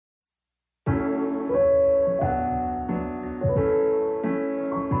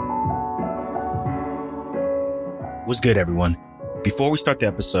What's good, everyone? Before we start the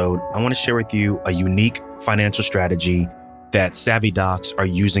episode, I want to share with you a unique financial strategy that Savvy Docs are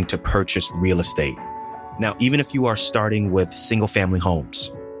using to purchase real estate. Now, even if you are starting with single family homes,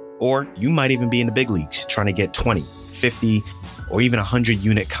 or you might even be in the big leagues trying to get 20, 50, or even 100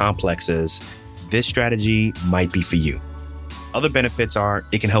 unit complexes, this strategy might be for you. Other benefits are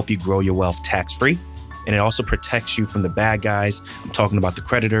it can help you grow your wealth tax-free, and it also protects you from the bad guys. I'm talking about the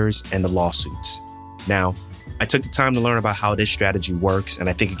creditors and the lawsuits. Now, I took the time to learn about how this strategy works, and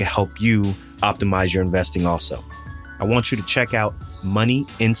I think it can help you optimize your investing also. I want you to check out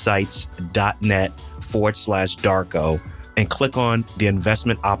moneyinsights.net/Darko and click on the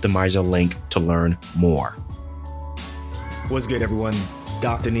investment optimizer link to learn more. What's good, everyone?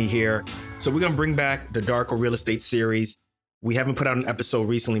 Dr. Nee here. So we're going to bring back the Darko Real Estate series. We haven't put out an episode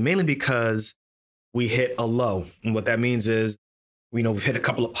recently, mainly because we hit a low. And what that means is, we've hit a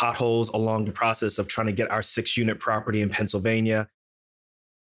couple of potholes along the process of trying to get our 6-unit property in Pennsylvania.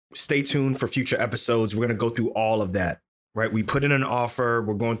 Stay tuned for future episodes. We're going to go through all of that, right? We put in an offer.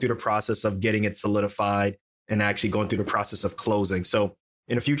 We're going through the process of getting it solidified and actually going through the process of closing. So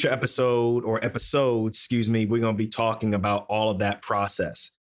in a future episode or episodes, we're going to be talking about all of that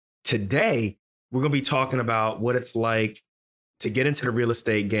process. Today, we're going to be talking about what it's like to get into the real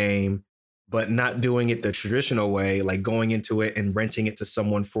estate game, but not doing it the traditional way, like going into it and renting it to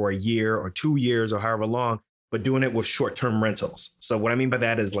someone for a year or 2 years or however long, but doing it with short-term rentals. So what I mean by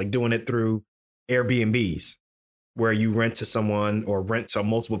that is like doing it through Airbnbs, where you rent to someone or rent to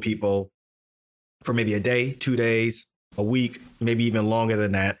multiple people for maybe a day, 2 days, a week, maybe even longer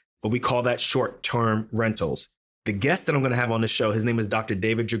than that. But we call that short-term rentals. The guest that I'm going to have on the show, his name is Dr.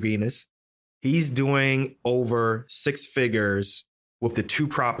 David Draginas. He's doing over 6 figures with the 2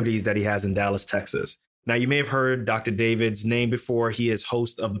 properties that he has in Dallas, Texas. Now, you may have heard Dr. David's name before. He is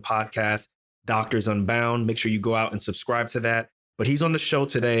host of the podcast, Doctors Unbound. Make sure you go out and subscribe to that. But he's on the show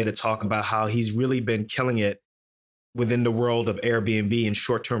today to talk about how he's really been killing it within the world of Airbnb and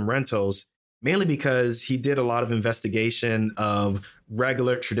short-term rentals, mainly because he did a lot of investigation of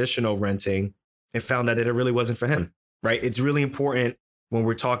regular traditional renting and found that it really wasn't for him, right? It's really important when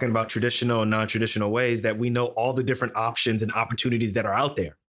we're talking about traditional and non-traditional ways that we know all the different options and opportunities that are out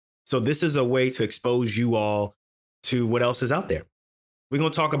there. So this is a way to expose you all to what else is out there. We're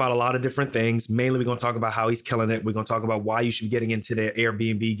going to talk about a lot of different things. Mainly, we're going to talk about how he's killing it. We're going to talk about why you should be getting into the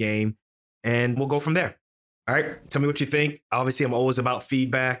Airbnb game, and we'll go from there. All right. Tell me what you think. Obviously, I'm always about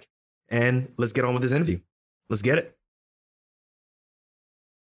feedback, and let's get on with this interview. Let's get it.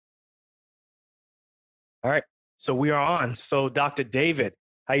 All right. So we are on. So Dr. David,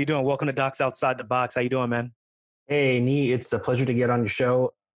 how you doing? Welcome to Docs Outside the Box. How you doing, man? Hey, Nee, it's a pleasure to get on your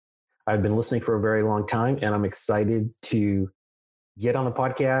show. I've been listening for a very long time, and I'm excited to get on the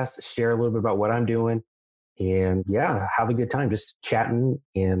podcast, share a little bit about what I'm doing, and have a good time just chatting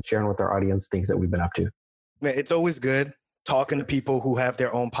and sharing with our audience things that we've been up to. Man, it's always good talking to people who have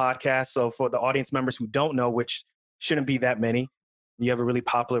their own podcasts. So for the audience members who don't know, which shouldn't be that many, you have a really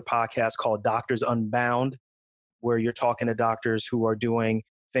popular podcast called Doctors Unbound, where you're talking to doctors who are doing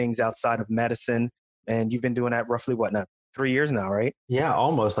things outside of medicine. And you've been doing that roughly, 3 years now, right? Yeah,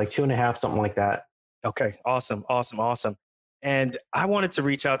 almost like 2.5, something like that. Okay, awesome. And I wanted to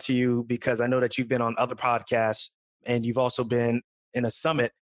reach out to you because I know that you've been on other podcasts and you've also been in a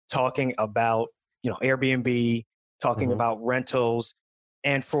summit talking about, Airbnb, talking about rentals.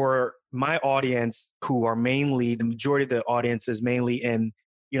 And for my audience, who are mainly, the majority of the audience is mainly in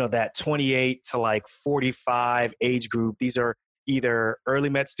that 28 to like 45 age group. These are either early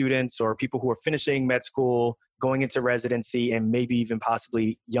med students or people who are finishing med school, going into residency, and maybe even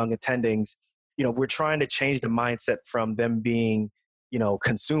possibly young attendings. We're trying to change the mindset from them being,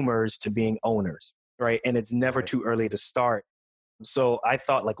 consumers to being owners, right? And it's never too early to start. So I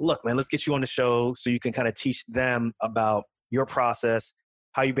thought look, man, let's get you on the show so you can kind of teach them about your process,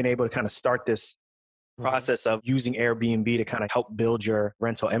 how you've been able to kind of start this process of using Airbnb to kind of help build your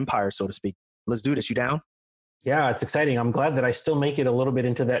rental empire, so to speak. Let's do this. You down? Yeah, it's exciting. I'm glad that I still make it a little bit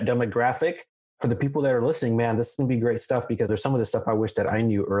into that demographic. For the people that are listening, man, this is going to be great stuff because there's some of the stuff I wish that I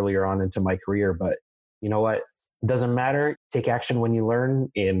knew earlier on into my career. But you know what? It doesn't matter. Take action when you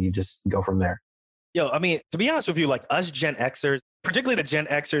learn and you just go from there. Yo, I mean, to be honest with you, like us Gen Xers, particularly the Gen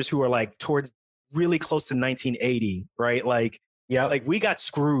Xers who are like towards really close to 1980, right? Like we got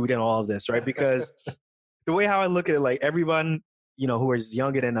screwed in all of this, right? Because the way how I look at it, like everyone, who is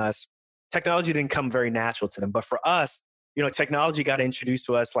younger than us, technology didn't come very natural to them. But for us, technology got introduced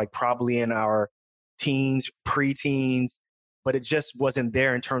to us like probably in our teens, preteens, but it just wasn't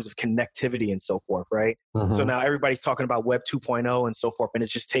there in terms of connectivity and so forth, right? So now everybody's talking about Web 2.0 and so forth, and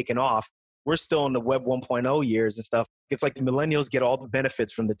it's just taken off. we're still in the web 1.0 years and stuff. It's like the millennials get all the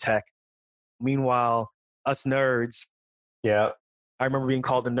benefits from the tech. Meanwhile, us nerds, Yeah. I remember being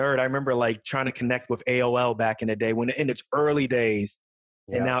called a nerd. I remember like trying to connect with AOL back in the day when in its early days.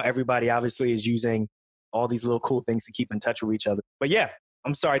 Yeah. And now everybody obviously is using all these little cool things to keep in touch with each other. But yeah,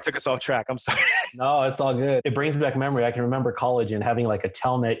 I'm sorry I took us off track. I'm sorry. No, it's all good. It brings back memory. I can remember college and having like a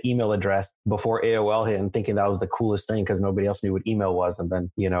Telnet email address before AOL hit and thinking that was the coolest thing because nobody else knew what email was. And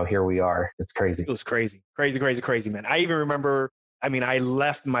then, here we are. It's crazy. It was crazy, man. I even remember, I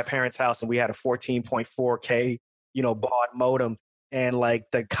left my parents' house and we had a 14.4K, baud modem. And like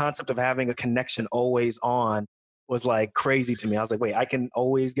the concept of having a connection always on was like crazy to me. I was like, wait, I can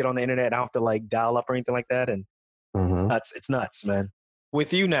always get on the internet. I don't have to like dial up or anything like that. And it's nuts, man.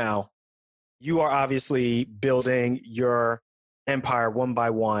 With you now, you are obviously building your empire one by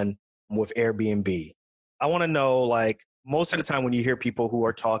one with Airbnb. I want to know, like, most of the time when you hear people who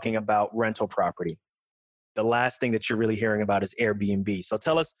are talking about rental property, the last thing that you're really hearing about is Airbnb. So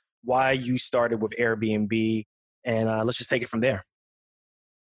tell us why you started with Airbnb and let's just take it from there.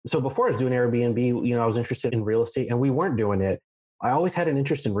 So before I was doing Airbnb, I was interested in real estate and we weren't doing it. I always had an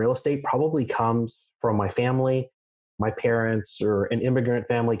interest in real estate, probably comes from my family. My parents or an immigrant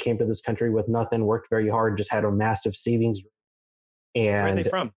family came to this country with nothing, worked very hard, just had a massive savings. And where are they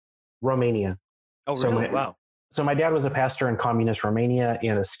from? Romania. Oh, really? Wow. So my dad was a pastor in communist Romania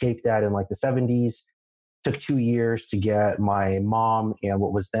and escaped that in like the 70s. Took 2 years to get my mom and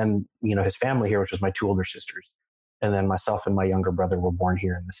what was then, his family here, which was my 2 older sisters. And then myself and my younger brother were born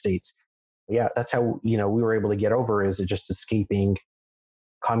here in the States. Yeah, that's how, we were able to get over is just escaping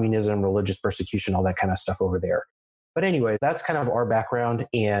communism, religious persecution, all that kind of stuff over there. But anyway, that's kind of our background.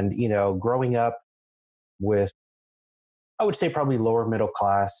 And, growing up with, I would say probably lower middle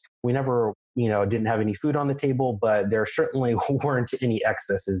class, we never, didn't have any food on the table, but there certainly weren't any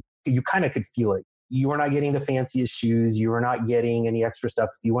excesses. You kind of could feel it. You were not getting the fanciest shoes. You were not getting any extra stuff.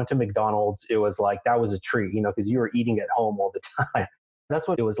 If you went to McDonald's, it was like, that was a treat, because you were eating at home all the time. That's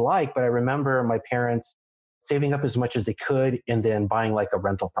what it was like. But I remember my parents saving up as much as they could and then buying like a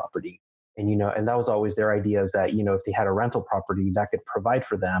rental property. And, and that was always their idea is that, if they had a rental property that could provide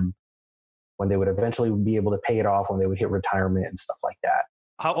for them when they would eventually be able to pay it off when they would hit retirement and stuff like that.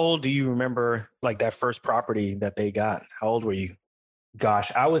 How old do you remember like that first property that they got? How old were you?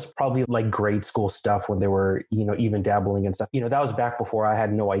 Gosh, I was probably like grade school stuff when they were, even dabbling and stuff. That was back before I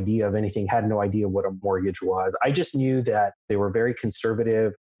had no idea of anything, had no idea what a mortgage was. I just knew that they were very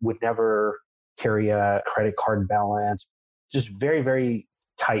conservative, would never carry a credit card balance, just very, very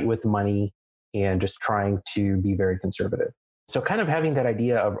tight with money and just trying to be very conservative. So kind of having that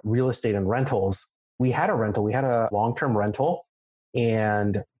idea of real estate and rentals, we had a long-term rental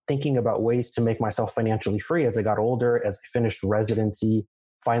and thinking about ways to make myself financially free as I got older, as I finished residency,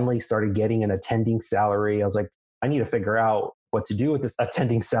 finally started getting an attending salary. I was like, I need to figure out what to do with this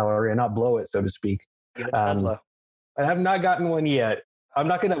attending salary and not blow it, so to speak. Get a Tesla. I have not gotten one yet. I'm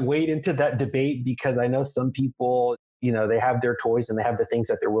not going to wade into that debate because I know some people, they have their toys and they have the things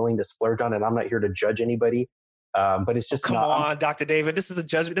that they're willing to splurge on, and I'm not here to judge anybody. But it's just come on, Dr. David. This is a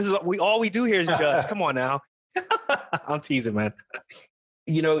judgment. This is all we do here is judge. Come on now. I'm teasing, man.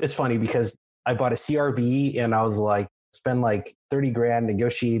 It's funny because I bought a CRV and I was like, spend like 30 grand,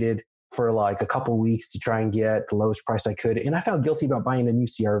 negotiated for like a couple weeks to try and get the lowest price I could. And I felt guilty about buying a new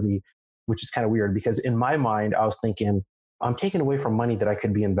CRV, which is kind of weird because in my mind, I was thinking, I'm taking away from money that I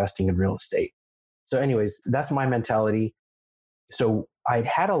could be investing in real estate. So anyways, that's my mentality. So I'd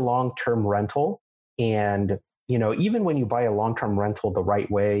had a long-term rental and, even when you buy a long-term rental the right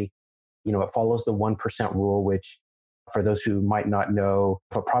way, it follows the 1% rule, which for those who might not know,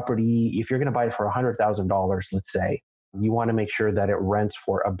 if you're going to buy it for $100,000, let's say, you want to make sure that it rents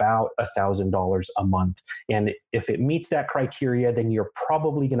for about $1,000 a month. And if it meets that criteria, then you're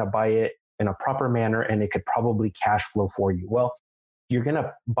probably going to buy it in a proper manner and it could probably cash flow for you. Well, you're going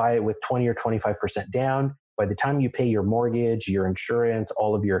to buy it with 20 or 25% down. By the time you pay your mortgage, your insurance,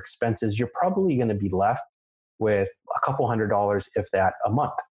 all of your expenses, you're probably going to be left with a couple $100, if that, a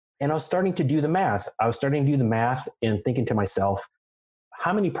month. And I was starting to do the math. And thinking to myself,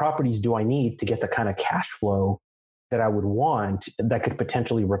 how many properties do I need to get the kind of cash flow that I would want that could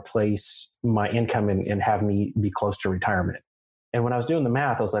potentially replace my income and have me be close to retirement? And when I was doing the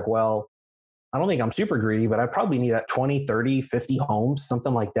math, I was like, well, I don't think I'm super greedy, but I probably need 20, 30, 50 homes,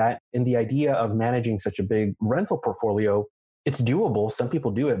 something like that. And the idea of managing such a big rental portfolio, it's doable. Some people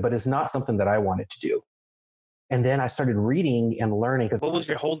do it, but it's not something that I wanted to do. And then I started reading and learning. What was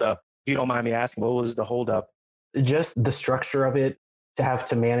your holdup? If you don't mind me asking, what was the holdup? Just the structure of it, to have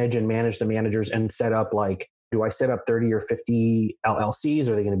to manage the managers and set up like Do I set up 30 or 50 LLCs?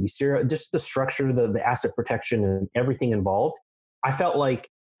 Are they going to be serial? Just the structure, the asset protection and everything involved. I felt like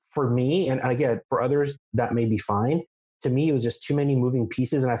for me, and again, for others, that may be fine. To me, it was just too many moving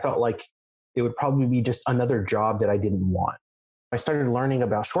pieces. And I felt like it would probably be just another job that I didn't want. I started learning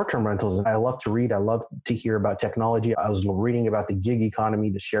about short-term rentals, and I love to read. I love to hear about technology. I was reading about the gig economy,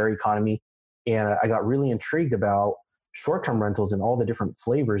 the share economy, and I got really intrigued about short-term rentals and all the different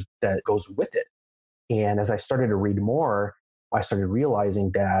flavors that goes with it. And as I started to read more, I started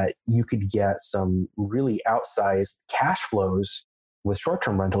realizing that you could get some really outsized cash flows with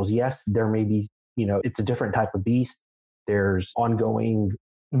short-term rentals. Yes, there may be, it's a different type of beast. There's ongoing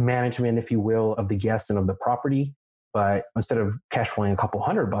management, if you will, of the guests and of the property. But instead of cash flowing a couple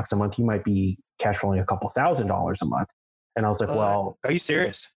 $100 a month, you might be cash flowing a couple $1,000 a month. And I was like, well, are you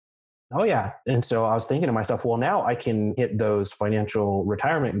serious? Oh yeah. And so I was thinking to myself, well, now I can hit those financial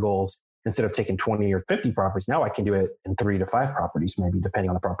retirement goals instead of taking 20 or 50 properties. Now I can do it in 3 to 5 properties, maybe depending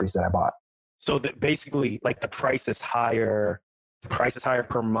on the properties that I bought. So that basically like the price is higher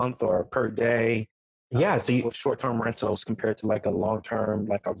per month or per day. Yeah. So with short-term rentals compared to like a long-term,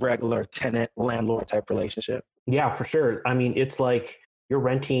 like a regular tenant landlord type relationship. Yeah, for sure. I mean, it's like you're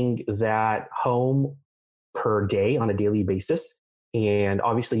renting that home per day on a daily basis. And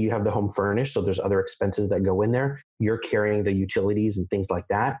obviously you have the home furnished. So there's other expenses that go in there. You're carrying the utilities and things like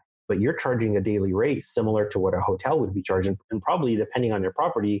that, but you're charging a daily rate similar to what a hotel would be charging. And probably depending on your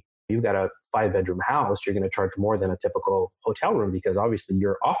property, you've got a 5-bedroom house, you're going to charge more than a typical hotel room because obviously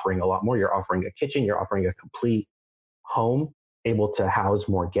you're offering a lot more. You're offering a kitchen, you're offering a complete home able to house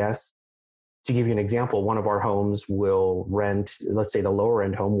more guests. To give you an example, one of our homes will rent, let's say the lower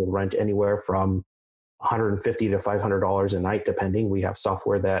end home will rent anywhere from $150 to $500 a night, depending. We have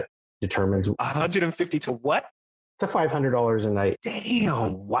software that determines $150 to what? To $500 a night.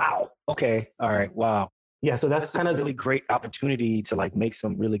 Damn. Wow. Okay. All right. Wow. Yeah. So that's kind of a really great opportunity to like make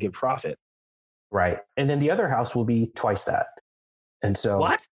some really good profit. Right. And then the other house will be twice that. And so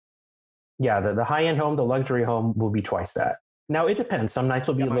what? Yeah. The high end home, the luxury home will be twice that. Now it depends. Some nights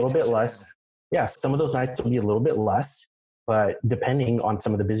will be a little bit less. Yes. Some of those nights will be a little bit less, but depending on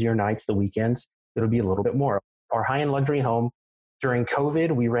some of the busier nights, the weekends, it'll be a little bit more. Our high end luxury home during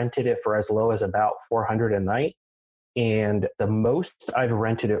COVID, we rented it for as low as about $400 a night. And the most I've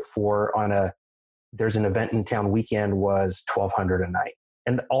rented it for there's an event in town weekend was $1,200 a night.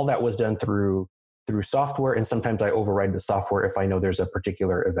 And all that was done through software. And sometimes I override the software if I know there's a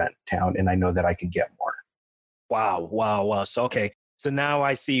particular event in town and I know that I can get more. Wow. So, okay. So now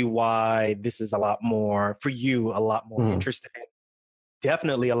I see why this is a lot more for you, a lot more interesting,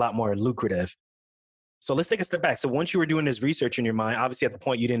 definitely a lot more lucrative. So let's take a step back. So once you were doing this research in your mind, obviously at the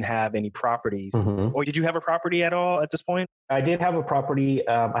point you didn't have any properties, or did you have a property at all at this point? I did have a property.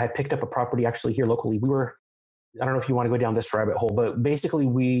 I had picked up a property actually here locally. I don't know if you want to go down this rabbit hole, but basically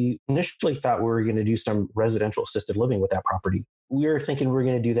we initially thought we were going to do some residential assisted living with that property. We were thinking we were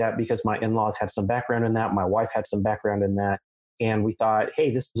going to do that because my in-laws had some background in that. My wife had some background in that. And we thought,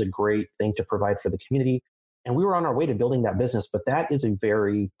 hey, this is a great thing to provide for the community. And we were on our way to building that business, but that is a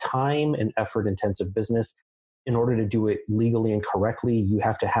very time and effort intensive business. In order to do it legally and correctly, you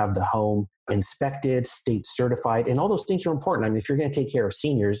have to have the home inspected, state certified, and all those things are important. I mean, if you're going to take care of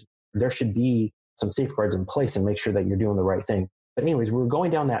seniors, there should be some safeguards in place and make sure that you're doing the right thing. But anyways, we were going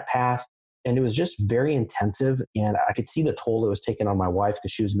down that path and it was just very intensive. And I could see the toll it was taking on my wife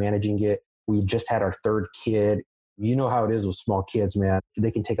because she was managing it. We just had our 3rd kid. You know how it is with small kids, man.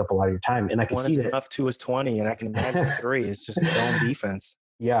 They can take up a lot of your time. And I can see that. Enough 2 is 20, and I can imagine 3. It's just zone defense.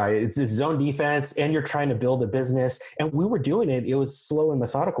 Yeah, it's zone defense, and you're trying to build a business. And we were doing it. It was slow and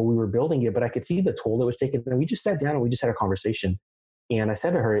methodical. We were building it, but I could see the toll it was taking. And we just sat down and we just had a conversation. And I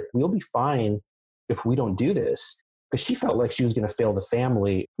said to her, we'll be fine if we don't do this. Because she felt like she was going to fail the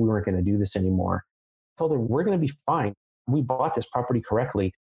family if we weren't going to do this anymore. I told her, we're going to be fine. We bought this property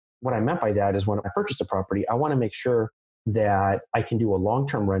correctly. What I meant by that is when I purchase a property, I want to make sure that I can do a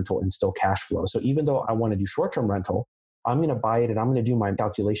long-term rental and still cash flow. So even though I want to do short-term rental, I'm going to buy it and I'm going to do my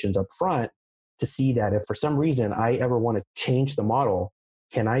calculations up front to see that if for some reason I ever want to change the model,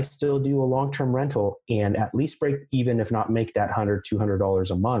 can I still do a long-term rental and at least break even, if not make that $100,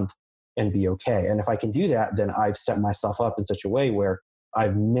 $200 a month and be okay? And if I can do that, then I've set myself up in such a way where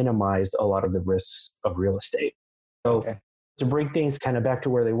I've minimized a lot of the risks of real estate. So to bring things kind of back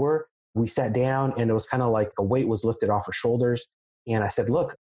to where they were, we sat down and it was kind of like a weight was lifted off our shoulders. And I said,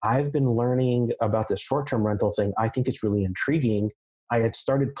 look, I've been learning about this short-term rental thing. I think it's really intriguing. I had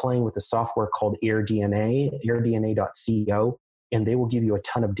started playing with a software called AirDNA, airdna.co, and they will give you a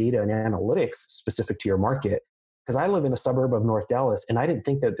ton of data and analytics specific to your market. because I live in a suburb of North Dallas, and I didn't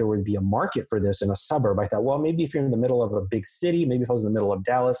think that there would be a market for this in a suburb. I thought, well, maybe if you're in the middle of a big city, maybe if I was in the middle of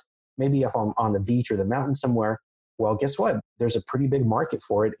Dallas, maybe if I'm on the beach or the mountain somewhere. Well, guess what? There's a pretty big market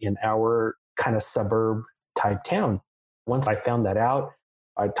for it in our kind of suburb type town. Once I found that out,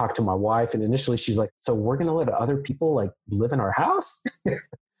 I talked to my wife, and initially she's like, so we're going to let other people like live in our house?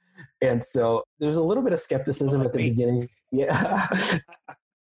 And so there's a little bit of skepticism at the beginning. Yeah.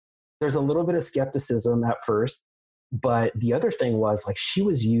 There's a little bit of skepticism at first. But the other thing was, like, she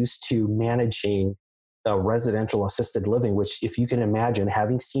was used to managing a residential assisted living, which, if you can imagine,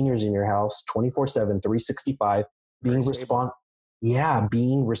 having seniors in your house 24/7, 365,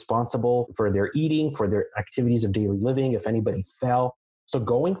 being responsible for their eating, for their activities of daily living, if anybody fell. So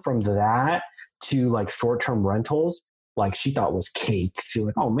going from that to like short-term rentals, like, she thought was cake. She's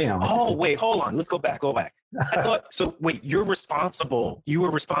like, oh man. Wait, hold on. Let's go back. I thought, so wait, you were responsible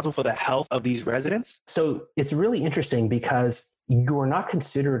for the health of these residents? So it's really interesting because you are not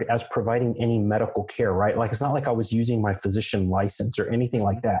considered as providing any medical care, right? Like, it's not like I was using my physician license or anything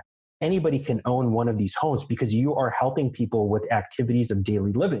like that. Anybody can own one of these homes because you are helping people with activities of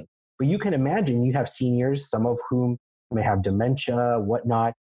daily living. But you can imagine you have seniors, some of whom may have dementia,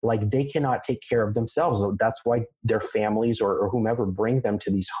 whatnot. Like, they cannot take care of themselves. That's why their families or whomever bring them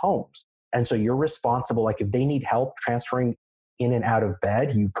to these homes. And so you're responsible. Like, if they need help transferring in and out of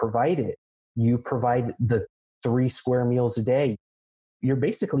bed, you provide it. You provide the 3 square meals a day. You're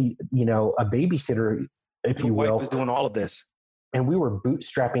basically, a babysitter, if you will. Your wife was doing all of this. And we were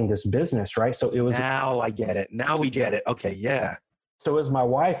bootstrapping this business, right? So it was. Now I get it. Now we get it. Okay, yeah. So it was my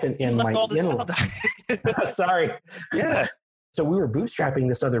wife and my in-laws. Sorry. Yeah. So we were bootstrapping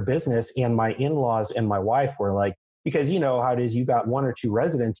this other business, and my in-laws and my wife were like, because you know how it is, you got 1 or 2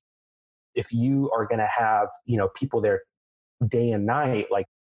 residents. If you are going to have, people there day and night, like,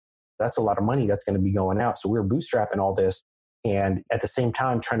 that's a lot of money that's going to be going out. So we were bootstrapping all this, and at the same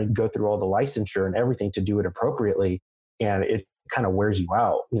time trying to go through all the licensure and everything to do it appropriately. And it kind of wears you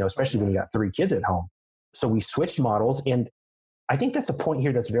out, especially when you got 3 kids at home. So we switched models. And I think that's a point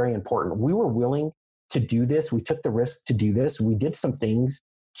here that's very important. We were willing to do this. We took the risk to do this. We did some things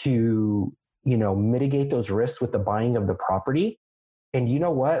to, mitigate those risks with the buying of the property. And you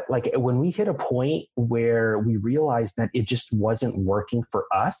know what? Like, when we hit a point where we realized that it just wasn't working for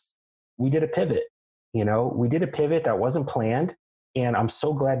us, we did a pivot. We did a pivot that wasn't planned. And I'm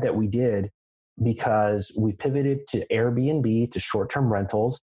so glad that we did, because we pivoted to Airbnb, to short-term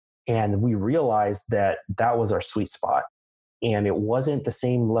rentals. And we realized that that was our sweet spot. And it wasn't the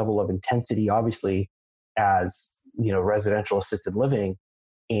same level of intensity, obviously, as, residential assisted living.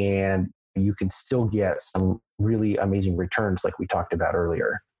 And you can still get some really amazing returns like we talked about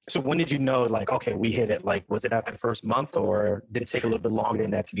earlier. So when did you know, like, okay, we hit it? Like, was it after the first month, or did it take a little bit longer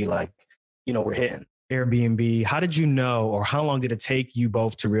than that to be like, we're hitting? Airbnb, how did you know, or how long did it take you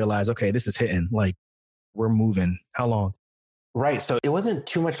both to realize, okay, this is hitting, like, we're moving? How long? Right. So it wasn't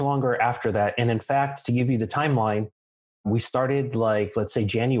too much longer after that. And in fact, to give you the timeline, we started like, let's say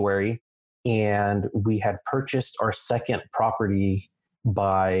January, and we had purchased our second property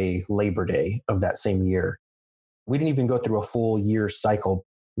by Labor Day of that same year. We didn't even go through a full year cycle.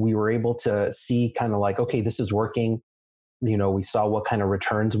 We were able to see kind of like, okay, this is working. We saw what kind of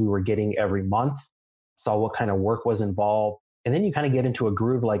returns we were getting every month, saw what kind of work was involved. And then you kind of get into a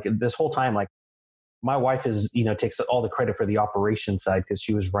groove. Like, this whole time, like, my wife takes all the credit for the operations side because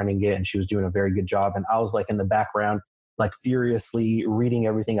she was running it and she was doing a very good job. And I was like in the background, like, furiously reading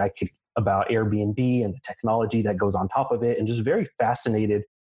everything I could about Airbnb and the technology that goes on top of it, and just very fascinated.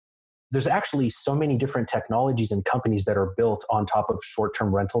 There's actually so many different technologies and companies that are built on top of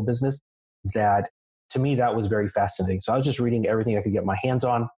short-term rental business that, to me, that was very fascinating. So I was just reading everything I could get my hands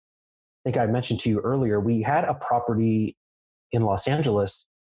on. I think I mentioned to you earlier, we had a property in Los Angeles.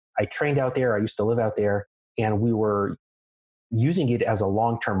 I trained out there. I used to live out there, and we were using it as a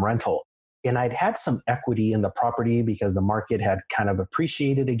long-term rental. And I'd had some equity in the property because the market had kind of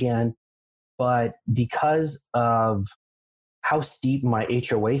appreciated again. But because of how steep my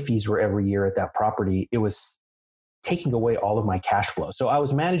HOA fees were every year at that property, it was taking away all of my cash flow. So I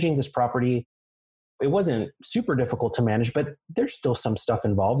was managing this property. It wasn't super difficult to manage, but there's still some stuff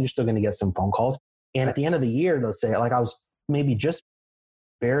involved. You're still going to get some phone calls. And at the end of the year, let's say, like, I was maybe just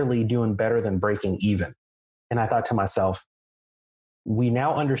barely doing better than breaking even. And I thought to myself, we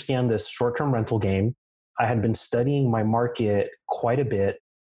now understand this short-term rental game. I had been studying my market quite a bit,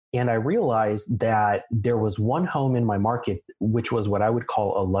 and I realized that there was one home in my market, which was what I would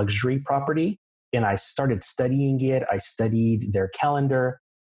call a luxury property. And I started studying it. I studied their calendar.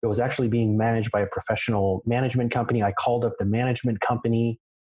 It was actually being managed by a professional management company. I called up the management company.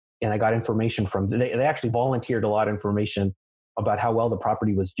 and I got information from, they actually volunteered a lot of information about how well the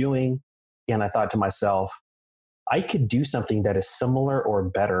property was doing. And I thought to myself, I could do something that is similar or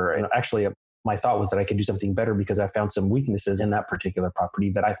better. And actually, my thought was that I could do something better because I found some weaknesses in that particular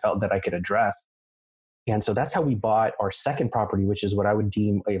property that I felt that I could address. And so that's how we bought our second property, which is what I would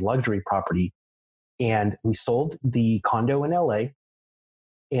deem a luxury property. And we sold the condo in LA,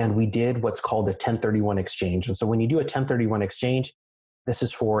 and we did what's called a 1031 exchange. And so when you do a 1031 exchange, this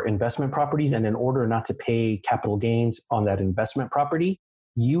is for investment properties. And in order not to pay capital gains on that investment property,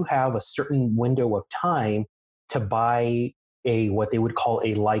 you have a certain window of time to buy what they would call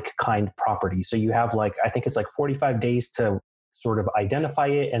a like kind property. So you have I think it's 45 days to sort of identify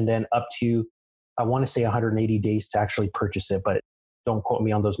it, and then up to, I want to say 180 days to actually purchase it, but don't quote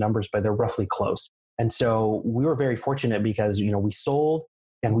me on those numbers, but they're roughly close. And so we were very fortunate because, we sold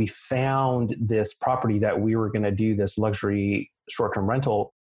and we found this property that we were going to do this luxury short-term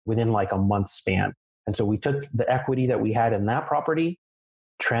rental within a month span. And so we took the equity that we had in that property,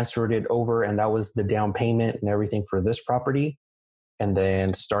 transferred it over, and that was the down payment and everything for this property, and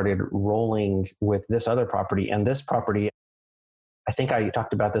then started rolling with this other property. And this property, I think I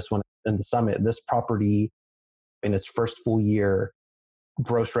talked about this one in the summit, this property in its first full year,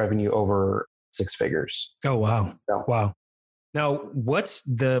 gross revenue over 6 figures. Oh, wow. So, wow. Now, what's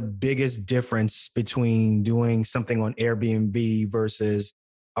the biggest difference between doing something on Airbnb versus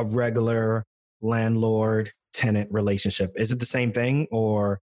a regular landlord-tenant relationship? Is it the same thing,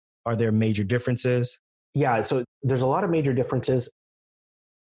 or are there major differences? Yeah, so there's a lot of major differences.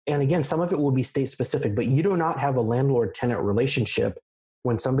 And again, some of it will be state specific, but you do not have a landlord-tenant relationship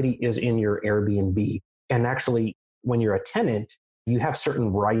when somebody is in your Airbnb. And actually, when you're a tenant, you have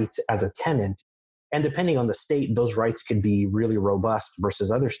certain rights as a tenant. And depending on the state, those rights could be really robust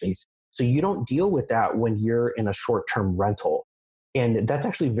versus other states. So you don't deal with that when you're in a short-term rental. And that's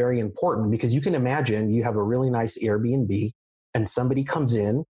actually very important because you can imagine you have a really nice Airbnb and somebody comes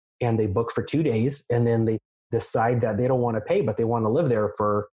in and they book for 2 days and then they decide that they don't want to pay, but they want to live there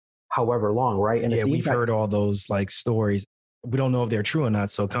for however long, right? And yeah, we've heard all those stories. We don't know if they're true or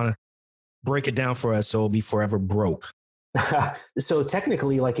not. So kind of break it down for us so it'll be forever broke. So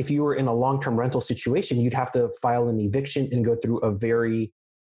technically, if you were in a long-term rental situation, you'd have to file an eviction and go through a very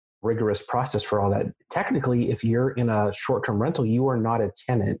rigorous process for all that. Technically, if you're in a short-term rental, you are not a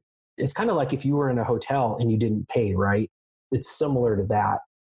tenant. It's kind of like if you were in a hotel and you didn't pay, right? It's similar to that.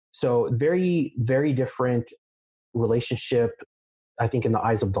 So very, very different relationship, I think, in the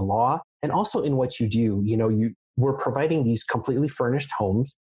eyes of the law, and also in what you do. We're providing these completely furnished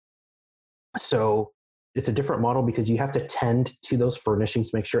homes. So it's a different model because you have to tend to those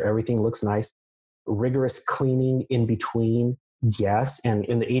furnishings, make sure everything looks nice, rigorous cleaning in between guests. And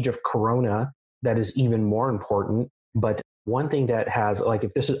in the age of Corona, that is even more important. But one thing that has,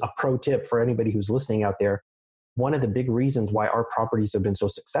 if this is a pro tip for anybody who's listening out there, one of the big reasons why our properties have been so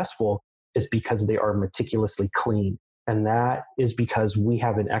successful is because they are meticulously clean. And that is because we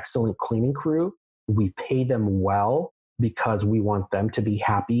have an excellent cleaning crew. We pay them well because we want them to be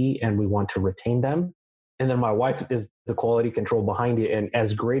happy and we want to retain them. And then my wife is the quality control behind it. And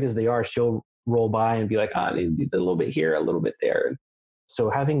as great as they are, she'll roll by and be like, a little bit here, a little bit there. So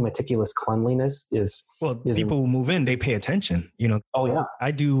having meticulous cleanliness is... Well, people who move in, they pay attention. Oh, yeah.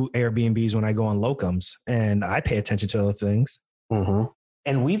 I do Airbnbs when I go on locums and I pay attention to other things. Mm-hmm.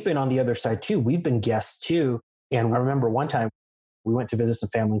 And we've been on the other side too. We've been guests too. And I remember one time we went to visit some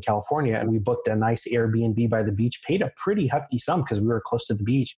family in California and we booked a nice Airbnb by the beach, paid a pretty hefty sum because we were close to the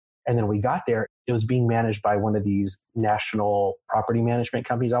beach. And then we got there, it was being managed by one of these national property management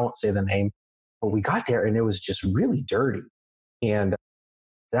companies. I won't say the name, but we got there and it was just really dirty. And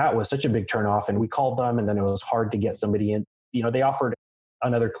that was such a big turnoff. And we called them and then it was hard to get somebody in. They offered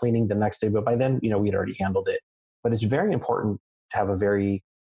another cleaning the next day, but by then, we'd already handled it. But it's very important to have a very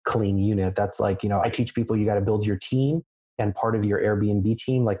clean unit. That's I teach people you got to build your team, and part of your Airbnb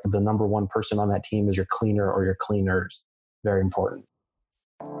team, the number one person on that team is your cleaner or your cleaners. Very important.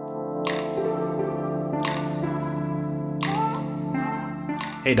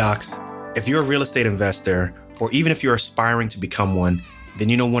 Hey docs, if you're a real estate investor, or even if you're aspiring to become one,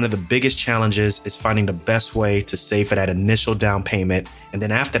 then one of the biggest challenges is finding the best way to save for that initial down payment. And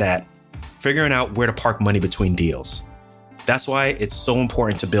then after that, figuring out where to park money between deals. That's why it's so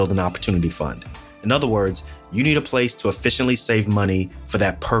important to build an opportunity fund. In other words, you need a place to efficiently save money for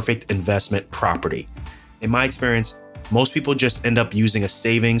that perfect investment property. In my experience, most people just end up using a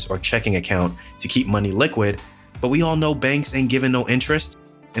savings or checking account to keep money liquid, but we all know banks ain't giving no interest,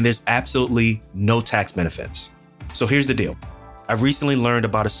 and there's absolutely no tax benefits. So here's the deal. I've recently learned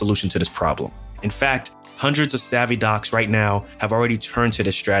about a solution to this problem. In fact, Hundreds of savvy docs right now have already turned to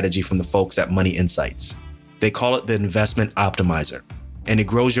this strategy from the folks at Money Insights. They call it the investment optimizer, and it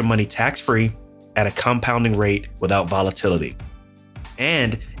grows your money tax-free at a compounding rate without volatility.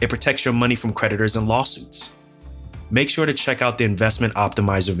 And it protects your money from creditors and lawsuits. Make sure to check out the investment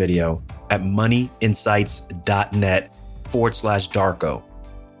optimizer video at moneyinsights.net/Darko,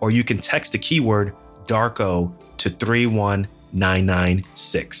 or you can text the keyword Darko to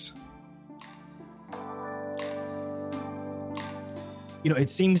 31996.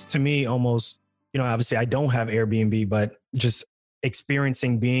 It seems to me almost, obviously I don't have Airbnb, but just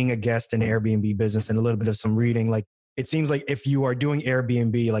experiencing being a guest in the Airbnb business and a little bit of some reading, like it seems like if you are doing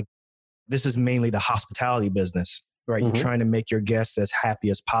Airbnb, like this is mainly the hospitality business, right? Mm-hmm. You're trying to make your guests as happy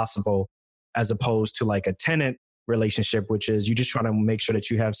as possible, as opposed to like a tenant relationship, which is you just trying to make sure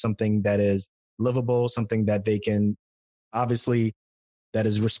that you have something that is livable, something that they can obviously that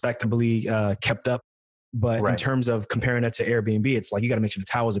is respectably kept up. But in terms of comparing that to Airbnb, it's like you got to make sure the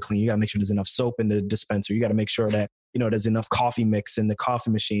towels are clean. You got to make sure there's enough soap in the dispenser. You got to make sure that, there's enough coffee mix in the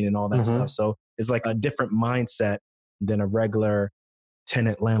coffee machine and all that stuff. So it's like a different mindset than a regular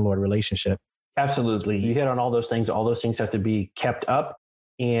tenant-landlord relationship. Absolutely. You hit on all those things. All those things have to be kept up.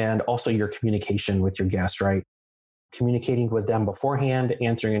 And also your communication with your guests, right? Communicating with them beforehand,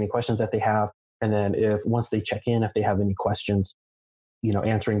 answering any questions that they have. And then once they check in, if they have any questions,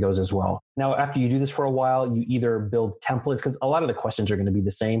 answering those as well. Now, after you do this for a while, you either build templates, because a lot of the questions are going to be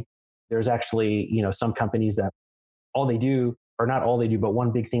the same. There's actually, some companies that all they do, or not all they do, but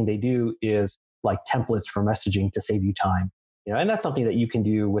one big thing they do is like templates for messaging to save you time. And that's something that you can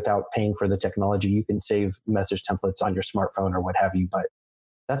do without paying for the technology. You can save message templates on your smartphone or what have you, but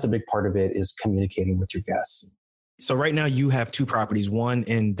that's a big part of it is communicating with your guests. So right now you have two properties, one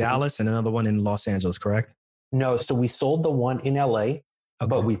in Dallas and another one in Los Angeles, correct? No. So we sold the one in LA. Okay.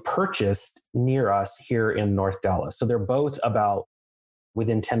 But we purchased near us here in North Dallas. So they're both about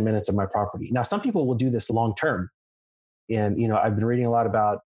within 10 minutes of my property. Now, some people will do this long term. And, I've been reading a lot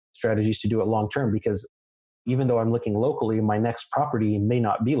about strategies to do it long term, because even though I'm looking locally, my next property may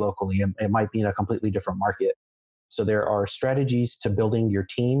not be locally. It might be in a completely different market. So there are strategies to building your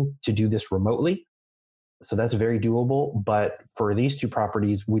team to do this remotely. So that's very doable. But for these two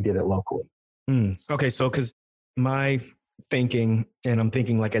properties, we did it locally. Okay. So because my thinking, and I'm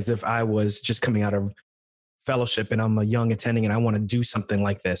thinking like as if I was just coming out of fellowship and I'm a young attending and I want to do something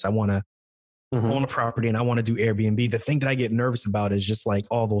like this. I want to own a property and I want to do Airbnb. The thing that I get nervous about is just like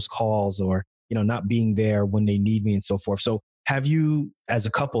all those calls or, not being there when they need me and so forth. So have you, as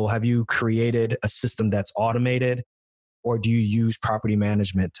a couple, have you created a system that's automated, or do you use property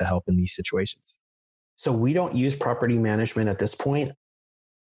management to help in these situations? So we don't use property management at this point.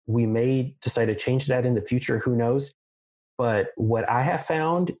 We may decide to change that in the future. Who knows? But what I have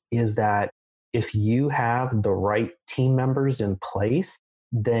found is that if you have the right team members in place,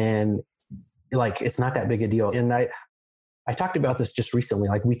 then like it's not that big a deal. And I talked about this just recently.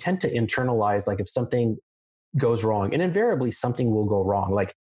 Like we tend to internalize, like if something goes wrong, and invariably something will go wrong.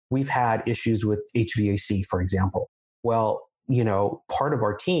 Like we've had issues with HVAC, for example. Well, part of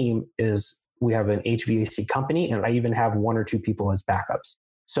our team is we have an HVAC company, and I even have one or two people as backups.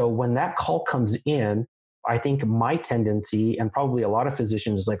 So when that call comes in, I think my tendency, and probably a lot of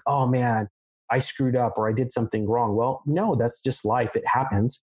physicians, is like, oh man, I screwed up or I did something wrong. Well, no, that's just life. It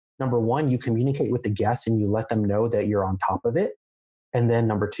happens. Number one, you communicate with the guests and you let them know that you're on top of it. And then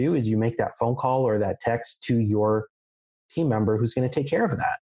number two is you make that phone call or that text to your team member who's going to take care of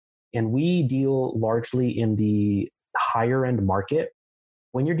that. And we deal largely in the higher end market.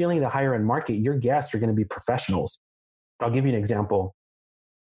 When you're dealing in the higher end market, your guests are going to be professionals. I'll give you an example.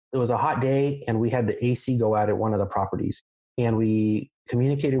 It was a hot day and we had the AC go out at one of the properties, and we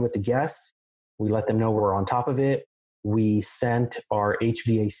communicated with the guests. We let them know we're on top of it. We sent our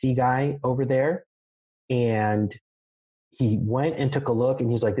HVAC guy over there, and he went and took a look, and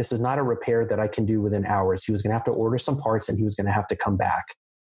he's like, this is not a repair that I can do within hours. He was going to have to order some parts and he was going to have to come back.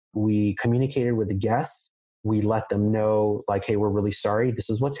 We communicated with the guests. We let them know like, hey, we're really sorry. This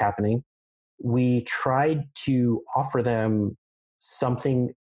is what's happening. We tried to offer them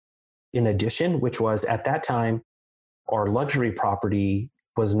something in addition, which was at that time, our luxury property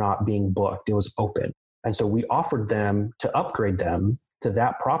was not being booked. It was open. And so we offered them to upgrade them to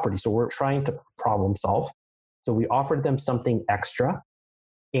that property. So we're trying to problem solve. So we offered them something extra.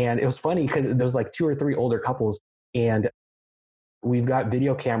 And it was funny because there was like 2 or 3 older couples, and we've got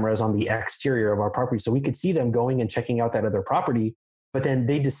video cameras on the exterior of our property. So we could see them going and checking out that other property, but then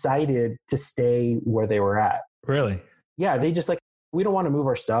they decided to stay where they were at. Really? Yeah. They just like, we don't want to move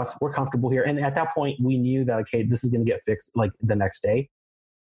our stuff. We're comfortable here. And at that point we knew that, okay, this is going to get fixed like the next day.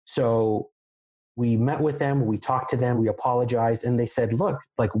 So We met with them, we talked to them, we apologized, and they said, look,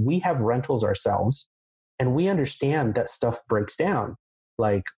 like we have rentals ourselves and we understand that stuff breaks down.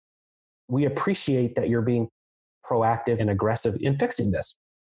 Like we appreciate that you're being proactive and aggressive in fixing this.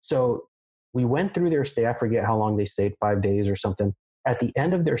 So we went through their stay. I forget how long they stayed, 5 days or something. At the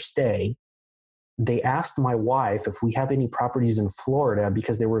end of their stay, they asked my wife if we have any properties in Florida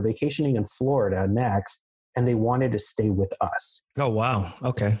because they were vacationing in Florida next and they wanted to stay with us. Oh, wow.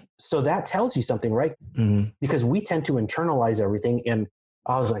 Okay. So that tells you something, right? Mm-hmm. Because we tend to internalize everything. And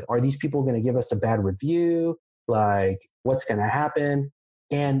I was like, are these people going to give us a bad review? Like, what's going to happen?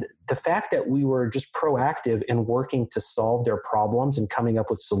 And the fact that we were just proactive in working to solve their problems and coming up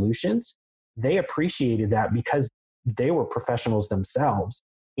with solutions, they appreciated that because they were professionals themselves.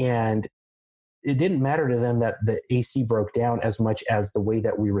 And it didn't matter to them that the AC broke down as much as the way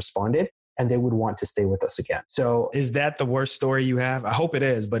that we responded, and they would want to stay with us again. So is that the worst story you have? I hope it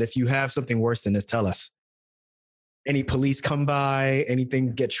is, but if you have something worse than this, tell us. Any police come by,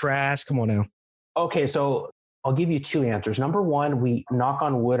 anything get trashed? Come on now. Okay, so I'll give you two answers. Number one, we knock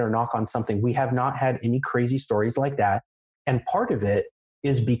on wood or knock on something. We have not had any crazy stories like that. And part of it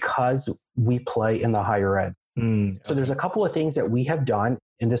is because we play in the higher ed. Okay. So there's a couple of things that we have done,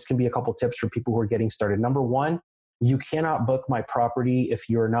 and this can be a couple tips for people who are getting started. Number one, you cannot book my property if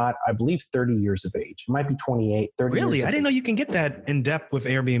you're not, I believe, 30 years of age. It might be 28, 30 Really? years I didn't know you can get that in depth with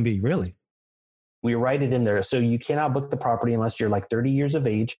Airbnb. Really? We write it in there. So you cannot book the property unless you're like 30 years of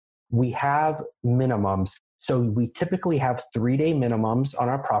age. We have minimums. So we typically have 3-day minimums on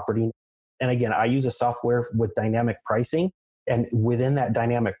our property. And again, I use a software with dynamic pricing. And within that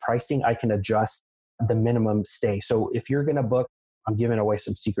dynamic pricing, I can adjust the minimum stay. So if you're going to book, I'm giving away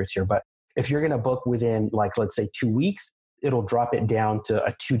some secrets here, but if you're going to book within like, let's say 2 weeks, it'll drop it down to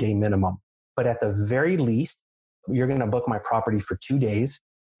a 2-day minimum. But at the very least, you're going to book my property for 2 days.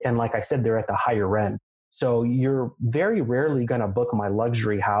 And like I said, they're at the higher end. So you're very rarely going to book my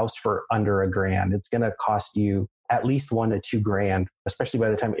luxury house for under $1,000. It's going to cost you at least $1,000 to $2,000, especially by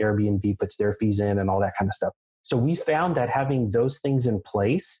the time Airbnb puts their fees in and all that kind of stuff. So we found that having those things in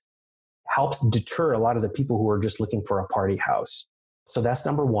place helps deter a lot of the people who are just looking for a party house. So that's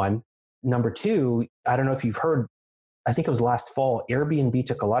number one. Number two, I don't know if you've heard, I think it was last fall, Airbnb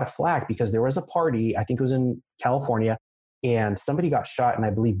took a lot of flack because there was a party, I think it was in California, and somebody got shot and I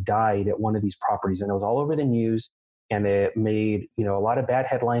believe died at one of these properties. And it was all over the news and it made, a lot of bad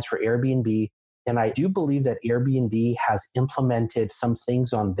headlines for Airbnb. And I do believe that Airbnb has implemented some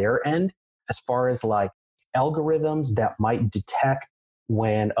things on their end as far as like algorithms that might detect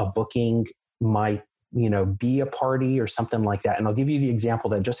when a booking might, be a party or something like that. And I'll give you the example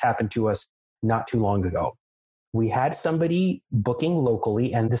that just happened to us not too long ago. We had somebody booking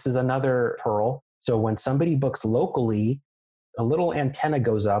locally, and this is another pearl. So when somebody books locally, a little antenna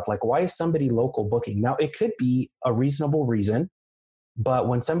goes up, like, why is somebody local booking? Now, it could be a reasonable reason, but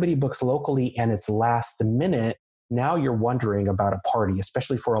when somebody books locally and it's last minute, now you're wondering about a party,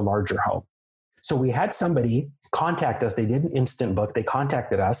 especially for a larger home. So we had somebody contact us. They did an instant book. They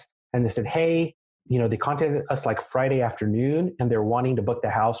contacted us and they said, hey, they contacted us like Friday afternoon and they're wanting to book the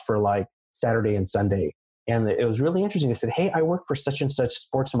house for like Saturday and Sunday. And it was really interesting. They said, hey, I work for such and such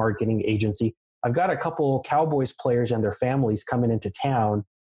sports marketing agency. I've got a couple Cowboys players and their families coming into town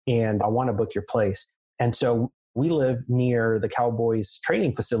and I want to book your place. And so we live near the Cowboys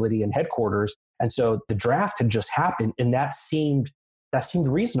training facility and headquarters. And so the draft had just happened and that seemed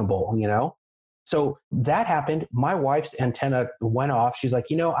reasonable, So that happened. My wife's antenna went off. She's like,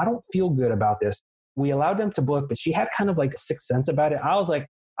 I don't feel good about this. We allowed them to book, but she had kind of like a sixth sense about it. I was like,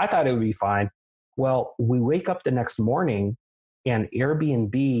 I thought it would be fine. Well, we wake up the next morning and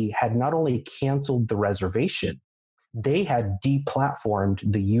Airbnb had not only canceled the reservation, they had deplatformed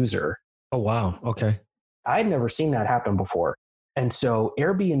the user. Oh, wow. Okay. I had never seen that happen before. And so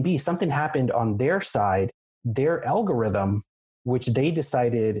Airbnb, something happened on their side, their algorithm, which they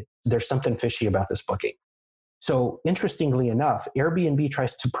decided there's something fishy about this booking. So interestingly enough, Airbnb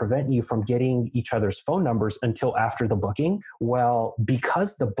tries to prevent you from getting each other's phone numbers until after the booking. Well,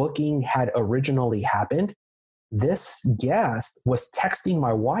 because the booking had originally happened, this guest was texting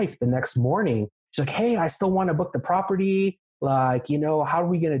my wife the next morning. She's like, hey, I still want to book the property. Like, how are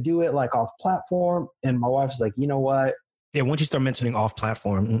we going to do it? Like off platform? And my wife's like, you know what? Yeah, once you start mentioning off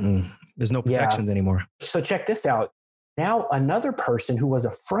platform, there's no protections anymore. So check this out. Now another person who was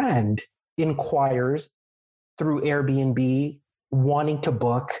a friend inquires through Airbnb wanting to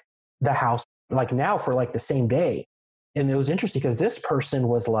book the house, like now for like the same day. And it was interesting because this person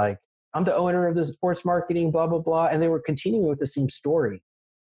was like, I'm the owner of the sports marketing, blah, blah, blah. And they were continuing with the same story.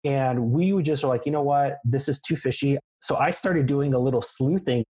 And we were just like, you know what? This is too fishy. So I started doing a little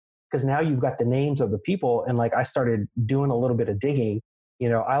sleuthing. because now you've got the names of the people. And like, I started doing a little bit of digging.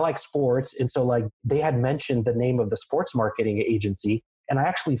 I like sports. And so like they had mentioned the name of the sports marketing agency. And I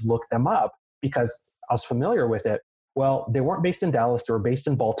actually looked them up because I was familiar with it. Well, they weren't based in Dallas. They were based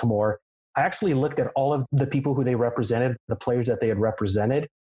in Baltimore. I actually looked at all of the people who they represented, the players that they had represented,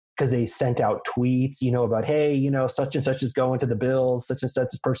 because they sent out tweets, about, hey, such and such is going to the Bills, such and such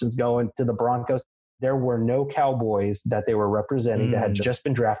person's going to the Broncos. There were no Cowboys that they were representing that had just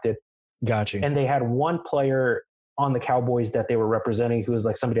been drafted. Gotcha. And they had one player on the Cowboys that they were representing who was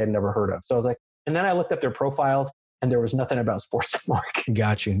like somebody I'd never heard of. So I was like, and then I looked up their profiles and there was nothing about sports marketing.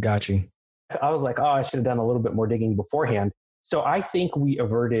 Got you. I was like, oh, I should have done a little bit more digging beforehand. So I think we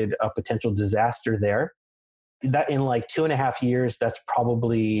averted a potential disaster there. That in like 2.5 years, that's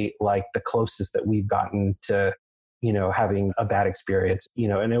probably like the closest that we've gotten to, having a bad experience,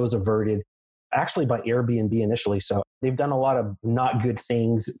 and it was averted actually by Airbnb initially. So they've done a lot of not good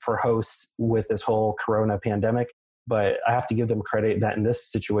things for hosts with this whole Corona pandemic, but I have to give them credit that in this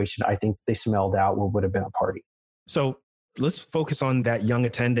situation, I think they smelled out what would have been a party. So let's focus on that young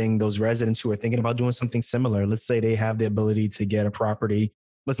attending, those residents who are thinking about doing something similar. Let's say they have the ability to get a property.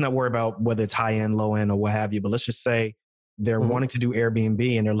 Let's not worry about whether it's high end, low end, or what have you, but let's just say they're wanting to do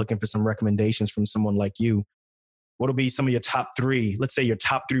Airbnb and they're looking for some recommendations from someone like you. What will be some of your top 3, let's say your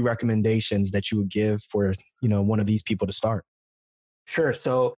top 3 recommendations that you would give for, one of these people to start? Sure.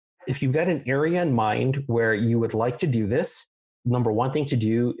 So if you've got an area in mind where you would like to do this, number one thing to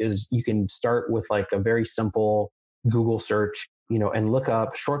do is you can start with like a very simple Google search, and look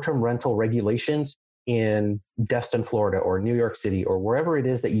up short-term rental regulations in Destin, Florida, or New York City, or wherever it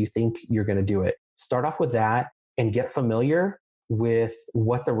is that you think you're going to do it. Start off with that and get familiar with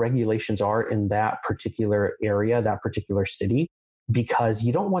what the regulations are in that particular area, that particular city, because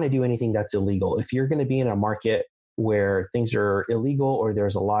you don't want to do anything that's illegal. If you're going to be in a market where things are illegal or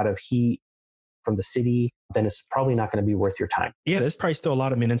there's a lot of heat from the city, then it's probably not going to be worth your time. Yeah, there's probably still a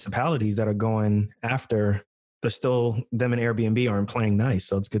lot of municipalities that are going after, but still them and Airbnb aren't playing nice.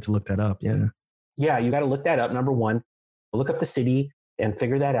 So it's good to look that up. Yeah. Yeah, you got to look that up. Number one, look up the city and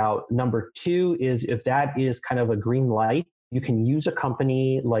figure that out. Number two is if that is kind of a green light, you can use a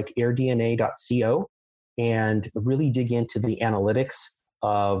company like airdna.co and really dig into the analytics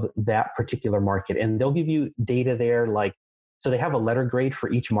of that particular market. And they'll give you data there, like, so they have a letter grade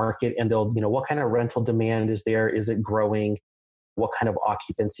for each market and they'll, what kind of rental demand is there? Is it growing? What kind of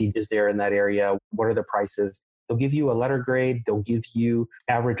occupancy is there in that area? What are the prices? They'll give you a letter grade. They'll give you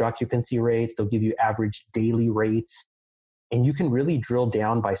average occupancy rates. They'll give you average daily rates. And you can really drill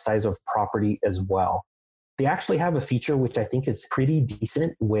down by size of property as well. They actually have a feature which I think is pretty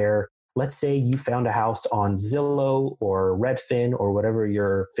decent where, let's say you found a house on Zillow or Redfin or whatever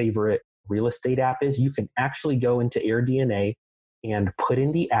your favorite real estate app is. You can actually go into AirDNA and put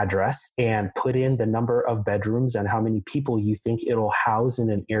in the address and put in the number of bedrooms and how many people you think it'll house in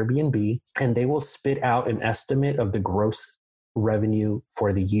an Airbnb. And they will spit out an estimate of the gross revenue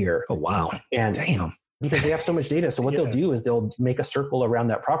for the year. Oh, wow. And damn. Because they have so much data. So what they'll do is they'll make a circle around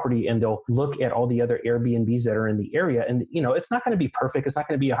that property and they'll look at all the other Airbnbs that are in the area. And, it's not going to be perfect. It's not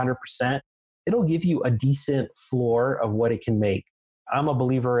going to be 100%. It'll give you a decent floor of what it can make. I'm a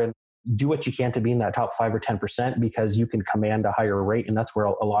believer in do what you can to be in that top 5 or 10% because you can command a higher rate. And that's where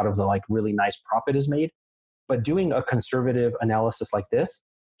a lot of the like really nice profit is made. But doing a conservative analysis like this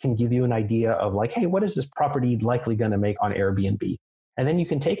can give you an idea of like, hey, what is this property likely going to make on Airbnb? And then you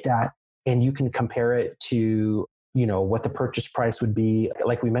can take that and you can compare it to, what the purchase price would be.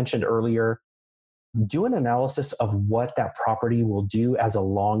 Like we mentioned earlier, do an analysis of what that property will do as a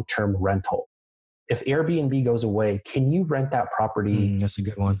long-term rental. If Airbnb goes away, can you rent that property that's a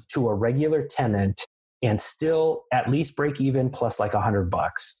good one to a regular tenant and still at least break even plus like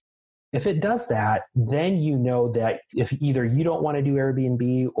 $100? If it does that, then you know that if either you don't want to do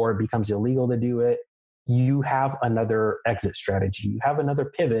Airbnb or it becomes illegal to do it, you have another exit strategy. You have another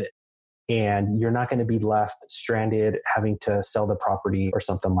pivot and you're not going to be left stranded having to sell the property or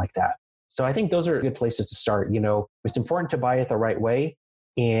something like that. So I think those are good places to start. It's important to buy it the right way.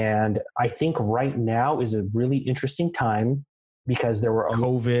 And I think right now is a really interesting time because there were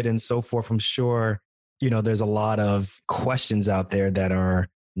COVID and so forth. I'm sure, there's a lot of questions out there that are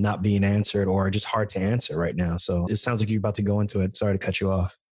not being answered or just hard to answer right now. So it sounds like you're about to go into it. Sorry to cut you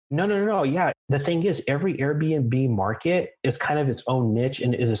off. No. Yeah. The thing is, every Airbnb market is kind of its own niche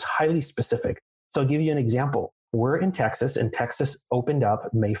and it is highly specific. So I'll give you an example. We're in Texas and Texas opened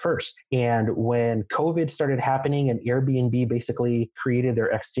up May 1st. And when COVID started happening and Airbnb basically created their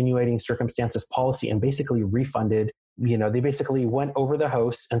extenuating circumstances policy and basically refunded, they basically went over the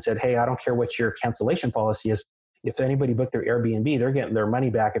host and said, hey, I don't care what your cancellation policy is. if anybody booked their Airbnb, they're getting their money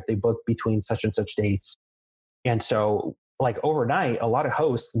back if they book between such and such dates. And so like overnight, a lot of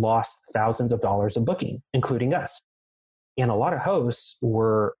hosts lost thousands of dollars in booking, including us. And a lot of hosts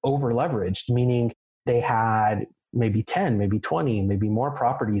were over leveraged, meaning they had maybe 10, maybe 20, maybe more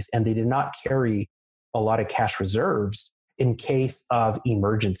properties, and they did not carry a lot of cash reserves in case of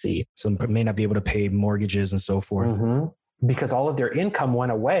emergency. So may not be able to pay mortgages and so forth. Mm-hmm. Because all of their income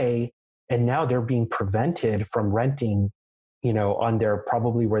went away, and now they're being prevented from renting, on their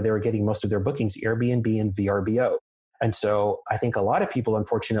probably where they were getting most of their bookings, Airbnb and VRBO. And so I think a lot of people,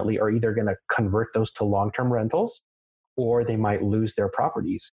 unfortunately, are either going to convert those to long-term rentals, or they might lose their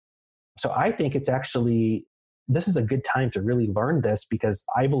properties. So I think this is a good time to really learn this, because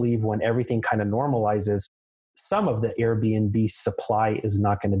I believe when everything kind of normalizes, some of the Airbnb supply is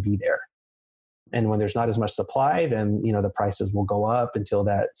not going to be there. And when there's not as much supply, then, the prices will go up until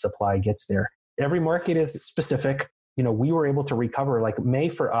that supply gets there. Every market is specific. We were able to recover. Like May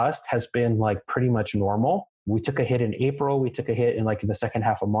for us has been like pretty much normal. We took a hit in April. We took a hit in the second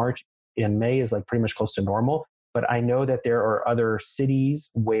half of March. And May is like pretty much close to normal. But I know that there are other cities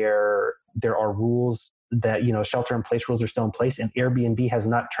where there are rules that, shelter in place rules are still in place, and Airbnb has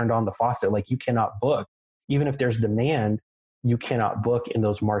not turned on the faucet. Like you cannot book. Even if there's demand, you cannot book in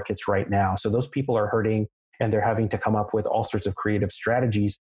those markets right now. So those people are hurting, and they're having to come up with all sorts of creative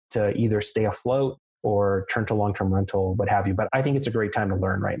strategies to either stay afloat or turn to long-term rental, what have you. But I think it's a great time to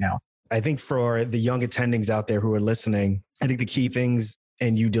learn right now. I think for the young attendings out there who are listening, I think the key things,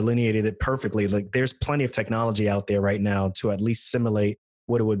 and you delineated it perfectly, like there's plenty of technology out there right now to at least simulate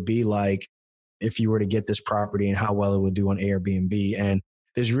what it would be like if you were to get this property and how well it would do on Airbnb. And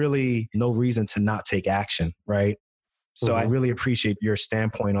there's really no reason to not take action, right? So I really appreciate your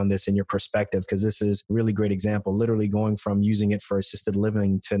standpoint on this and your perspective, because this is a really great example, literally going from using it for assisted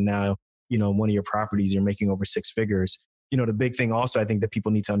living to now, one of your properties, you're making over six figures. The big thing also I think that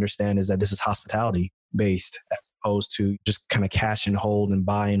people need to understand is that this is hospitality based as opposed to just kind of cash and hold and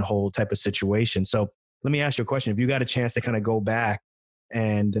buy and hold type of situation. So let me ask you a question. If you got a chance to kind of go back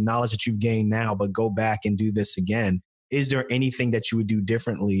and the knowledge that you've gained now, but go back and do this again, is there anything that you would do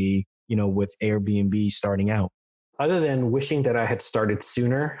differently, with Airbnb starting out? Other than wishing that I had started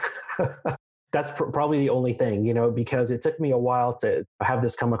sooner, that's probably the only thing, because it took me a while to have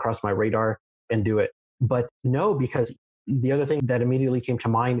this come across my radar and do it. But no, because the other thing that immediately came to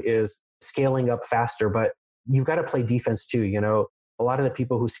mind is scaling up faster, but you've got to play defense too. A lot of the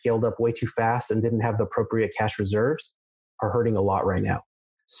people who scaled up way too fast and didn't have the appropriate cash reserves are hurting a lot right now.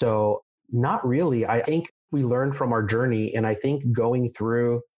 So not really. I think we learned from our journey, and I think going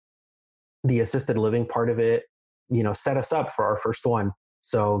through the assisted living part of it, set us up for our first one.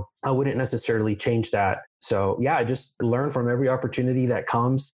 So I wouldn't necessarily change that. So yeah, just learn from every opportunity that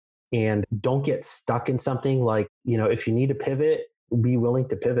comes, and don't get stuck in something. Like, if you need to pivot, be willing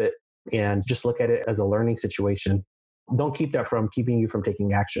to pivot and just look at it as a learning situation. Don't keep that from keeping you from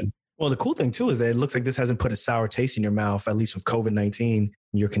taking action. Well, the cool thing too is that it looks like this hasn't put a sour taste in your mouth, at least with COVID-19.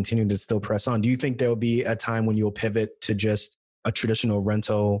 You're continuing to still press on. Do you think there will be a time when you'll pivot to just a traditional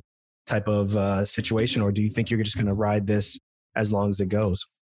rental type of situation, or do you think you're just going to ride this as long as it goes?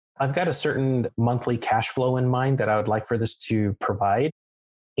 I've got a certain monthly cash flow in mind that I would like for this to provide.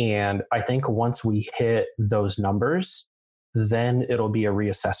 And I think once we hit those numbers, then it'll be a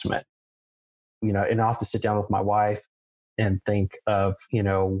reassessment. And I'll have to sit down with my wife and think of,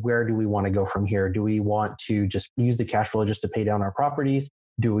 where do we want to go from here? Do we want to just use the cash flow just to pay down our properties?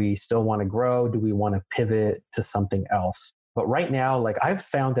 Do we still want to grow? Do we want to pivot to something else? But right now, I've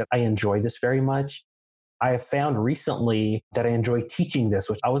found that I enjoy this very much. I have found recently that I enjoy teaching this,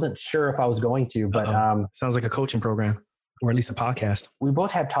 which I wasn't sure if I was going to, but sounds like a coaching program, or at least a podcast. We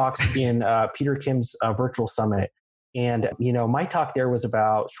both had talks in Peter Kim's virtual summit. And, my talk there was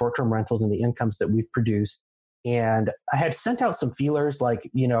about short-term rentals and the incomes that we've produced. And I had sent out some feelers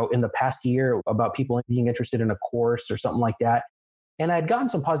in the past year about people being interested in a course or something like that. And I'd gotten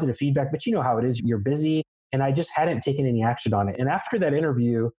some positive feedback, but you know how it is, you're busy. And I just hadn't taken any action on it. And after that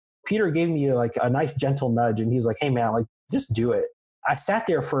interview, Peter gave me a nice gentle nudge, and he was like, hey man, just do it. I sat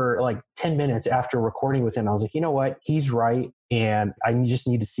there for 10 minutes after recording with him. I was like, you know what? He's right. And I just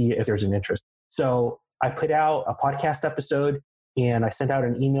need to see if there's an interest. So I put out a podcast episode, and I sent out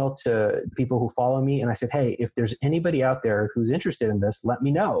an email to people who follow me. And I said, hey, if there's anybody out there who's interested in this, let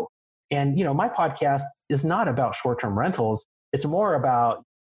me know. And, my podcast is not about short-term rentals. It's more about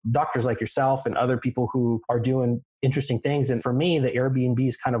doctors like yourself and other people who are doing interesting things. And for me, the Airbnb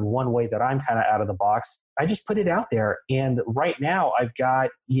is kind of one way that I'm kind of out of the box. I just put it out there. And right now I've got,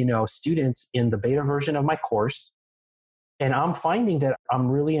 students in the beta version of my course. And I'm finding that I'm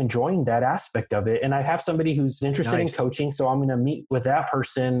really enjoying that aspect of it. And I have somebody who's interested in coaching. So I'm going to meet with that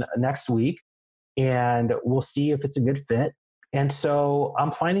person next week and we'll see if it's a good fit. And so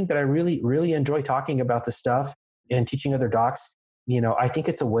I'm finding that I really, really enjoy talking about this stuff and teaching other docs. I think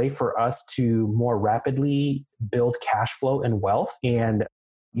it's a way for us to more rapidly build cash flow and wealth. And,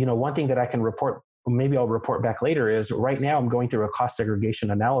 one thing that I can report, maybe I'll report back later, is right now I'm going through a cost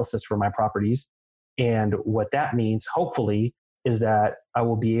segregation analysis for my properties. And what that means, hopefully, is that I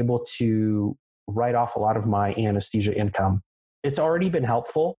will be able to write off a lot of my anesthesia income. It's already been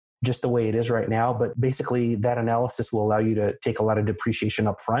helpful just the way it is right now, but basically that analysis will allow you to take a lot of depreciation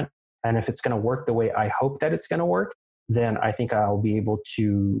up front. And if it's going to work the way I hope that it's going to work, then I think I'll be able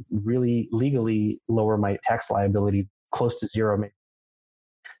to really legally lower my tax liability close to zero.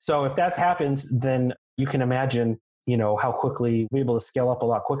 So if that happens, then you can imagine, how quickly we're able to scale up a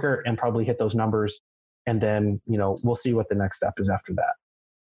lot quicker and probably hit those numbers. And then, we'll see what the next step is after that.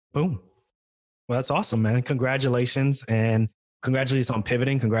 Boom. Well, that's awesome, man. Congratulations. And congratulations on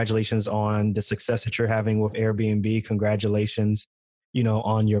pivoting. Congratulations on the success that you're having with Airbnb. Congratulations,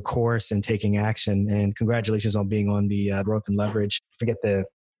 on your course and taking action. And congratulations on being on the Growth and Leverage. I think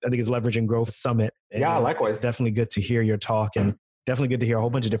it's Leverage and Growth Summit. Yeah, likewise. It's definitely good to hear your talk and definitely good to hear a whole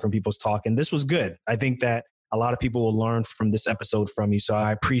bunch of different people's talk. And this was good. I think that a lot of people will learn from this episode from you. So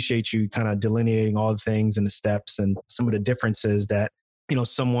I appreciate you kind of delineating all the things and the steps and some of the differences that,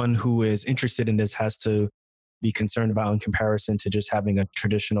 someone who is interested in this has to be concerned about in comparison to just having a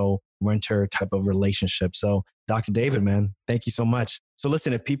traditional renter type of relationship. So Dr. David, man, thank you so much. So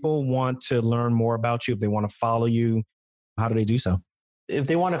listen, if people want to learn more about you, if they want to follow you, how do they do so? If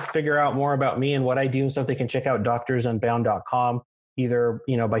they want to figure out more about me and what I do and stuff, they can check out doctorsunbound.com, either,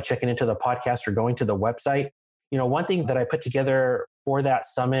 by checking into the podcast or going to the website. One thing that I put together for that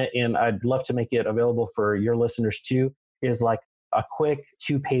summit, and I'd love to make it available for your listeners too, is like a quick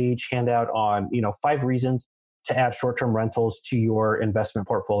 2-page handout on, 5 reasons to add short-term rentals to your investment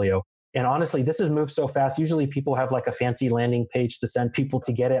portfolio. And honestly, this has moved so fast. Usually people have like a fancy landing page to send people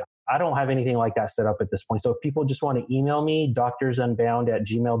to get it. I don't have anything like that set up at this point. So if people just want to email me,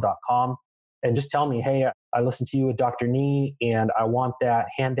 doctorsunbound@gmail.com, and just tell me, hey, I listened to you with Dr. Nee and I want that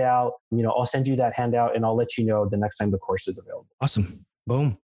handout. I'll send you that handout and I'll let you know the next time the course is available. Awesome.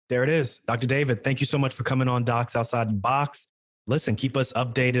 Boom. There it is. Dr. David, thank you so much for coming on Docs Outside the Box. Listen, keep us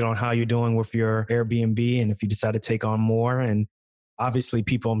updated on how you're doing with your Airbnb and if you decide to take on more. And obviously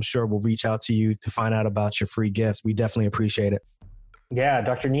people, I'm sure, will reach out to you to find out about your free gifts. We definitely appreciate it. Yeah,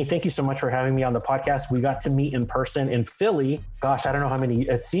 Dr. Nee, thank you so much for having me on the podcast. We got to meet in person in Philly. Gosh, I don't know how many,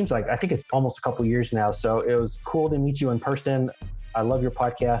 it seems like, I think it's almost a couple years now. So it was cool to meet you in person. I love your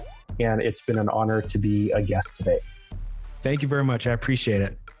podcast and it's been an honor to be a guest today. Thank you very much. I appreciate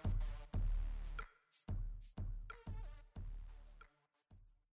it.